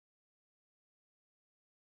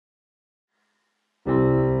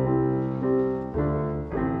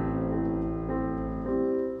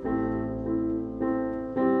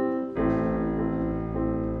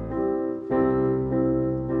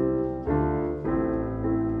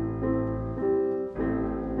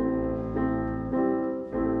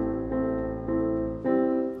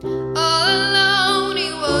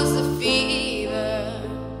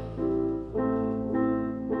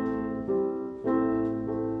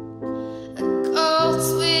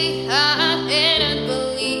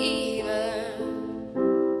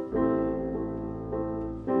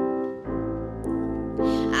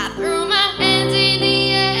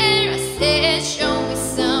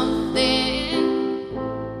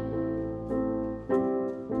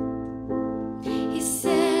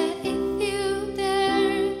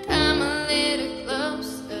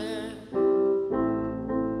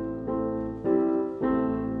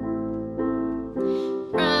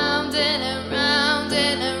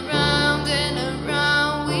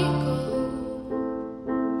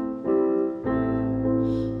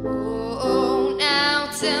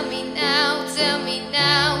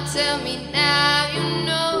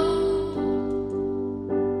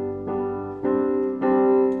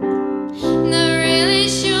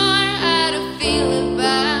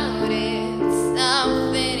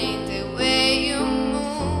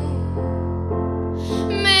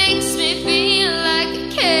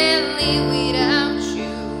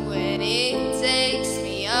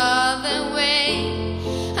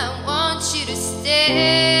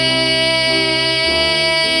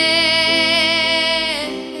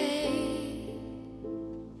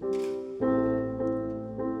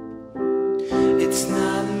It's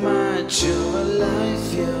not much of a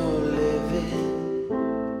life you're living.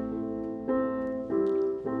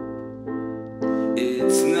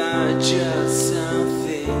 It's not just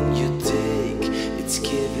something you take, it's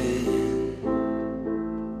given.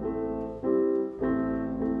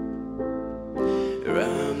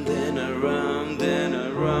 Round and around and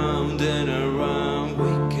around and around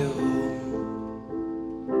we go.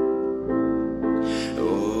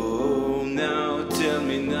 Oh, now tell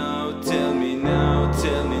me now, tell me now,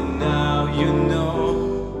 tell me now, you know.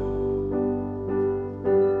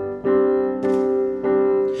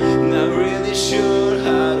 Not really sure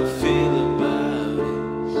how to feel about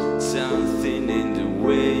it. Something in the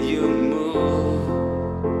way you move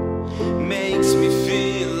makes me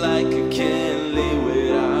feel like I can't live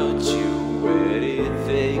without you. Where it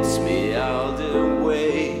takes me all the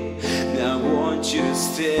way. Now I want you to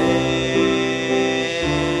stay.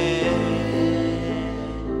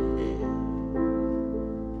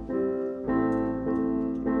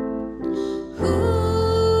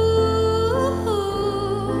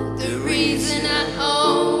 The reason I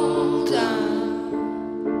hold on,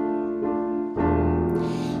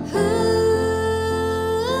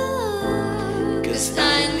 cause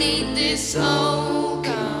I need this hold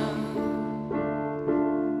on.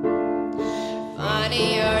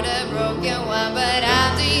 Funny you're the broken one, but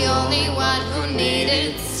I'm the only one who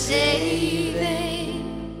needed saving.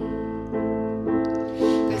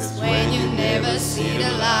 Cause when you never see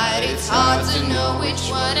the light, it's hard to know which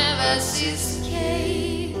one of us is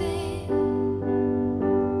caving.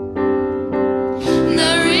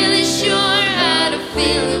 Not really sure how to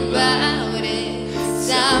feel about it.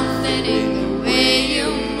 Something in the way you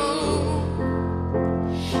move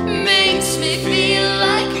makes me feel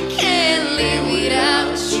like I can't live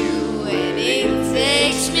without you. And it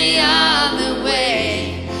takes me all the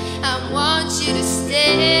way. I want you to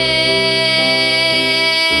stay.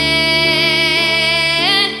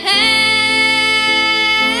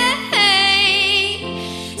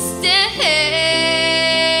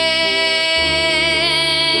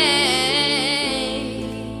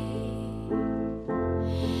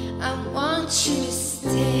 I want you